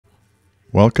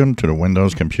Welcome to the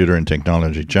Windows Computer and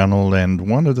Technology channel, and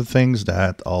one of the things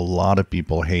that a lot of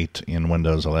people hate in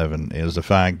Windows 11 is the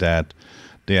fact that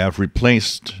they have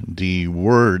replaced the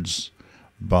words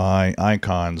by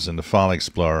icons in the File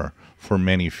Explorer for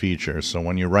many features. So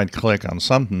when you right click on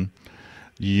something,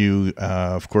 you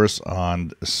of course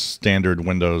on standard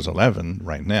Windows 11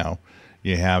 right now,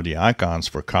 you have the icons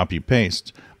for copy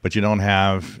paste, but you don't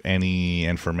have any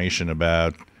information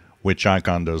about which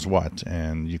icon does what.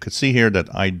 And you could see here that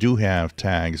I do have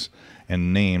tags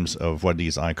and names of what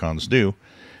these icons do,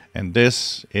 and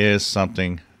this is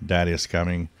something that is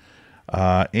coming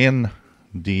in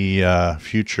the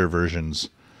future versions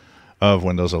of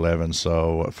Windows 11.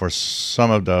 So for some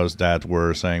of those that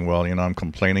were saying, well, you know, I'm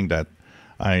complaining that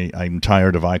I'm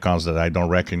tired of icons that I don't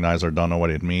recognize or don't know what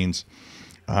it means,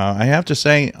 I have to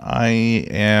say I've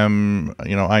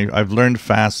learned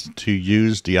fast to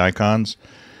use the icons.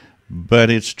 But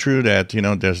it's true that, you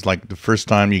know, there's like the first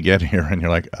time you get here and you're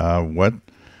like, what?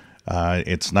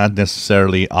 It's not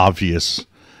necessarily obvious.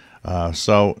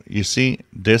 So you see,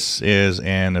 this is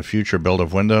in a future build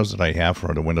of Windows that I have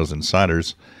for the Windows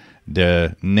Insiders.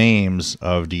 The names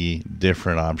of the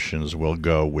different options will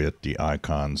go with the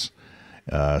icons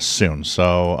soon.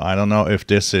 So I don't know if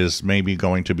this is maybe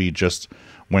going to be just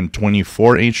when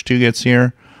 24H2 gets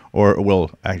here, or it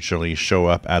will actually show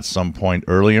up at some point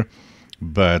earlier.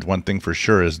 But one thing for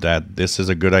sure is that this is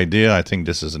a good idea. I think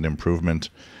this is an improvement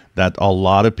that a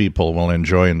lot of people will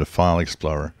enjoy in the File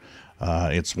Explorer.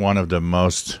 It's one of the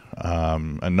most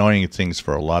annoying things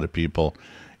for a lot of people,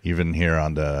 even here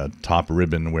on the top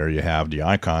ribbon where you have the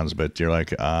icons, but you're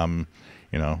like, I'm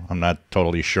not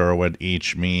totally sure what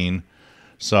each mean.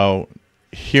 So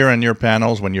here in your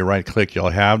panels, when you right click,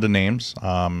 you'll have the names.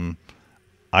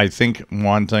 I think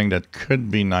one thing that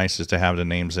could be nice is to have the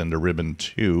names in the ribbon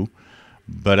too.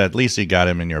 But at least you got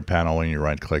them in your panel when you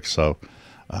right click, so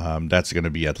that's going to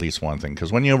be at least one thing. Because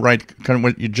when you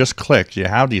you just click, you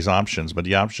have these options, but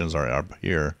the options are up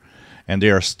here, and they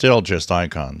are still just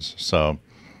icons. So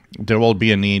there will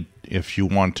be a need, if you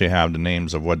want to have the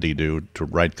names of what they do, to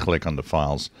right click on the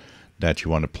files that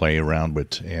you want to play around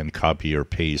with and copy or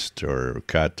paste or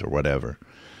cut or whatever.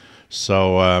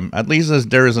 So at least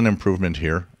there is an improvement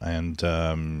here, and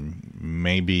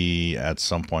maybe at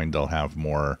some point they'll have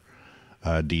more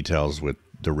details with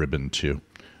the ribbon too.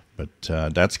 But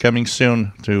that's coming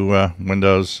soon to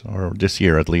Windows, or this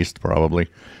year at least, probably,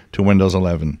 to Windows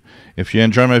 11. If you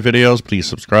enjoy my videos, please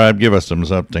subscribe, give us a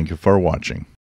thumbs up. Thank you for watching.